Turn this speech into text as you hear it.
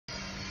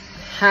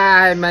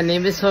Hi, my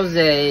name is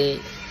Jose.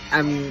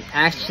 I'm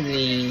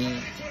actually,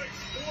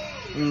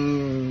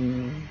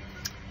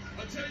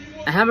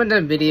 I haven't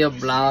done a video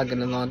blog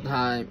in a long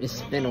time. It's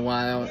been a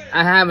while.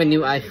 I have a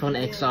new iPhone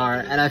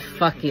XR and I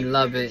fucking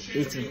love it.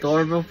 It's an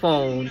adorable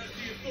phone.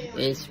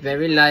 It's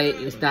very light.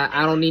 It's not,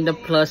 I don't need the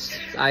plus,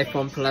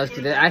 iPhone Plus,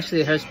 because it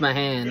actually hurts my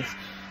hands.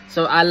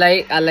 So I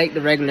like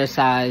the regular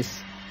size.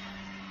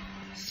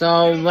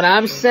 So what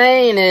I'm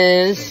saying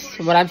is,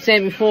 what I've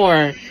said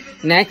before,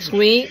 next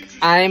week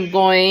I'm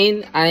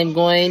going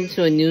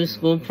to a new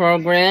school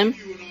program.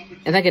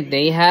 It's like a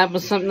day half or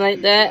something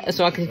like that,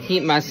 so I can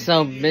keep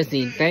myself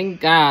busy.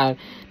 Thank God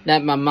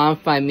that my mom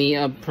found me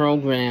a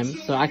program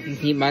so I can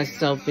keep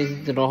myself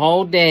busy through the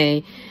whole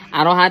day.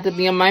 I don't have to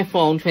be on my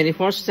phone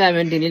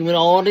 24/7 dealing with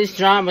all this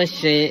drama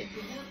shit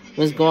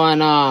was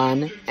going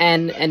on.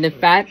 And the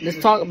fact, let's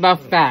talk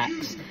about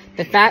facts.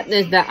 The fact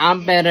is that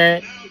I'm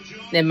better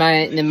than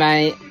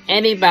my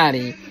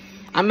anybody.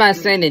 I'm not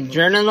saying in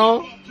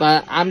journal,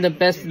 but I'm the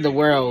best in the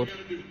world.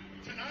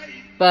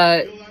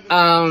 But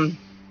I'm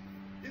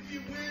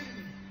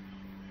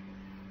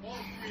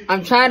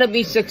trying to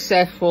be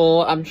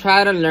successful. I'm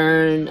trying to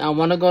learn. I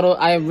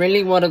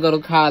really want to go to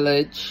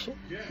college,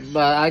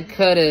 but I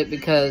couldn't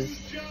because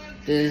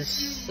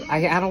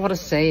I don't want to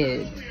say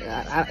it.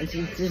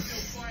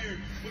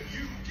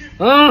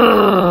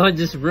 It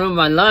just ruined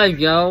my life,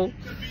 yo.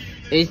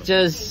 It's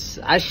just,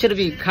 I should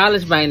be in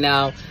college by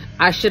now.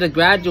 I should have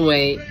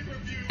graduated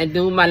and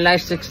do my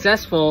life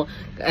successful.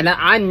 And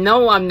I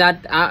know I'm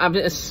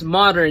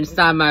smarter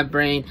inside my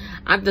brain.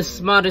 I'm the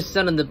smartest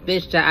son of the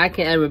bitch that I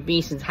can ever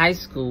be since high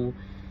school.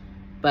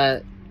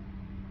 But,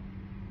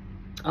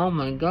 oh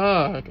my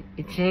God,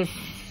 it just,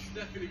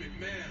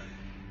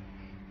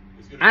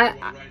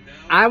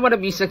 I want to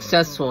be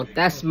successful.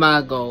 That's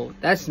my goal.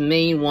 That's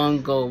main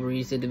one goal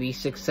reason to be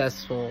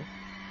successful.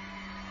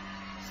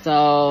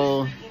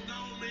 So,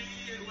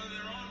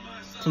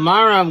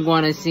 tomorrow I'm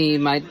going to see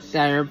my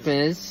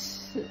therapist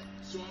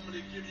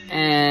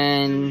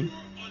and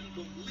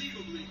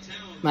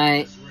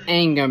my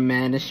anger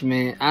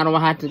management. I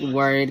don't have to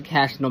worry to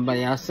catch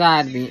nobody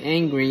outside being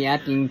angry. I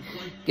can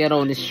get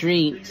on the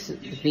streets,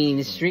 be in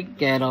the street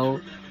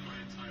ghetto.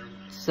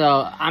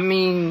 So, I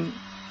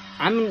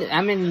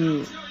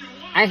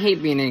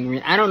hate being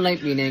angry. I don't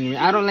like being angry.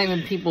 I don't like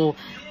when people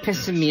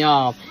pissing me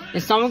off.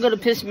 If someone gonna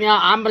piss me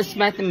off, I'm gonna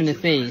smack them in the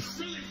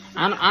face.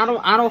 I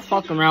don't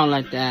fuck around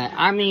like that.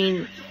 I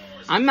mean,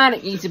 I'm not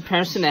an easy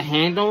person to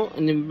handle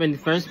in the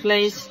first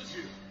place,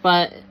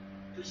 but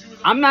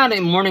I'm not a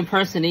morning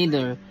person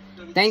either.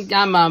 Thank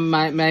God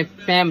my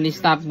family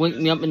stopped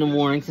waking me up in the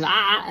morning. Cause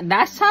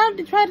that's time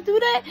to try to do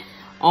that.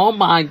 Oh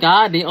my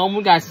God, they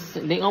almost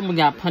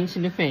got punched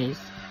in the face.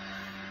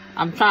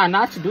 I'm trying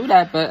not to do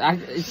that, but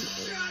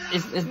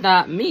it's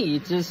not me.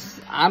 It's just,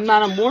 I'm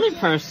not a morning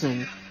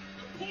person.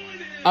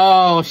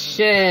 Oh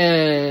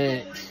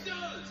shit.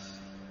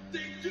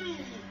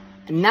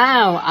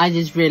 Now I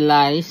just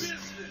realized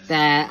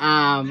that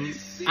I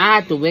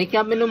had to wake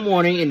up in the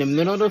morning in the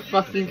middle of the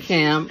fucking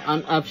camp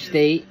on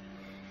upstate.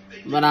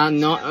 But I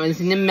know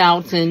it's in the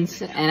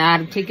mountains, and I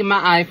had to take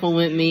my iPhone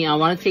with me. I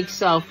want to take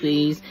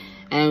selfies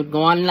and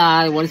go on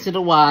live once in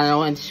a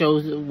while and show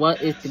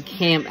what is the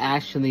camp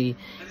actually.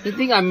 You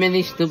think I'm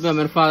really stupid? I'm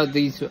gonna follow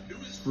these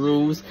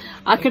rules.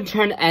 I could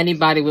turn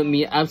anybody with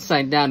me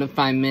upside down in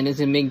 5 minutes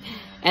and make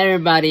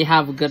everybody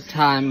have a good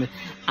time.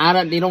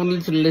 They don't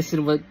need to listen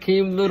to what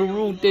Kim Little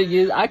Rule thing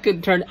is. I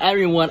could turn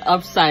everyone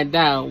upside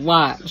down.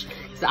 Watch.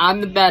 So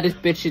I'm the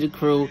baddest bitch of the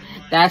crew.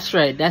 That's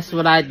right. That's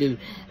what I do.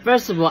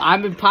 First of all,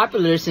 I've been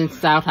popular since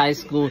South High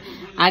School.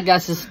 I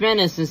got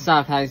suspended since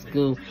South High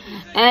School.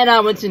 And I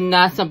went to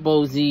NASA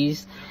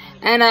Bozies.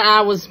 And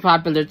I was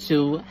popular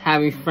too,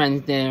 having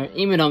friends there,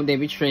 even though they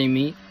betrayed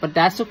me. But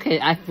that's okay,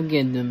 I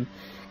forgive them.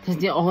 Because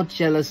they're all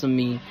jealous of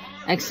me.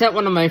 Except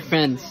one of my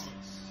friends.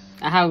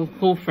 I have a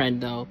cool friend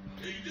though.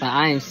 But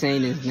I ain't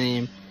saying his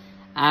name.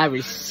 I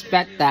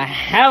respect the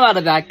hell out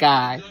of that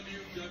guy.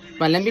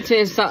 But let me tell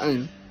you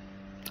something.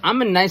 I'm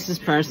the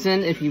nicest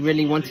person if you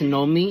really want to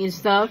know me and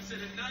stuff.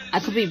 I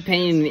could be a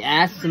pain in the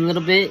ass a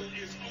little bit.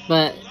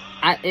 But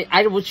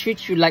I will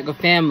treat you like a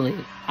family.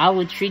 I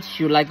would treat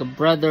you like a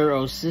brother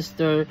or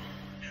sister.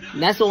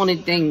 That's the only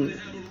thing.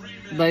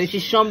 But if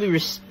you show me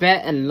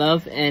respect and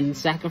love and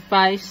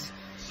sacrifice,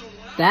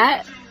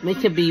 that we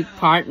could be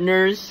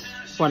partners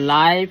for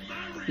life.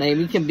 Like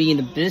we can be in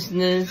the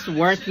business,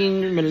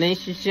 working,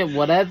 relationship,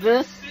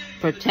 whatever.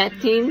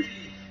 Protecting.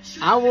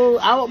 I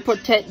will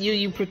protect you,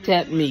 you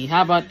protect me.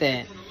 How about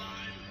that?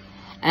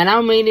 And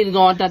I'm ready to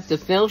go on Dr.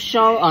 Phil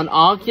show on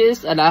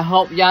August, and I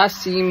hope y'all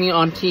see me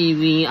on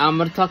TV. I'm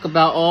gonna talk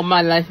about all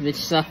my life with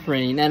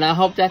suffering, and I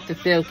hope Dr.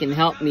 Phil can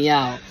help me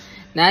out.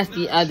 That's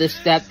the other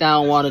step that I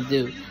want to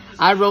do.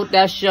 I wrote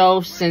that show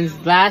since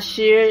last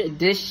year,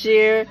 this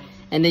year,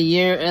 and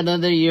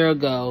another year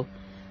ago.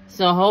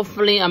 So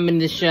hopefully I'm in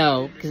the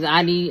show, because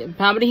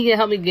probably he can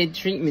help me get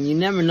treatment. You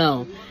never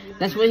know.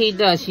 That's what he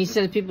does. He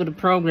sends people to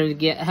programs to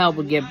get help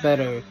or get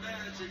better.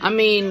 I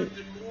mean,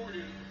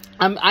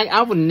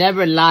 I would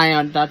never lie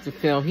on Dr.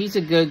 Phil. He's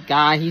a good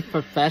guy. He's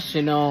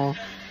professional.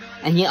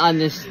 And he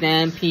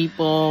understands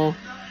people.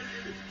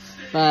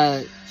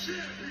 But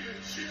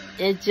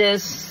it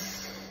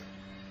just...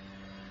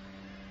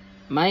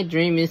 my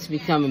dream is to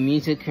become a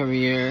music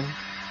career.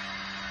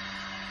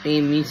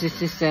 Being music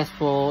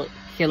successful.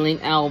 Killing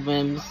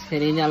albums.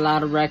 Hitting a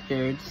lot of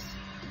records.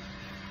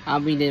 I'll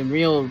be the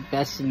real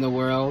best in the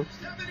world.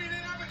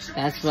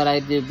 That's what I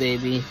do,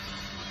 baby.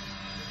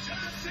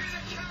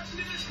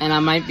 And I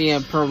might be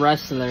a pro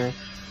wrestler.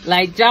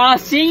 Like John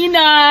Cena!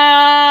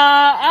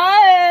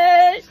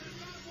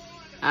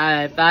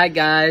 Alright, bye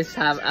guys.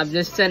 I'm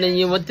just sending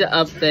you with the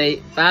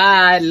update.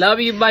 Bye.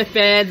 Love you, my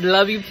fans.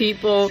 Love you,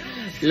 people.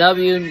 Love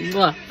you.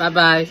 Bye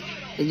bye.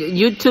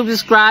 YouTube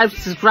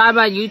subscribe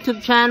my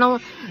YouTube channel.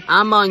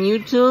 I'm on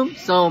YouTube,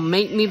 so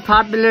make me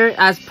popular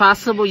as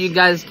possible. You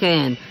guys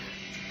can.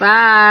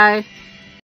 Bye.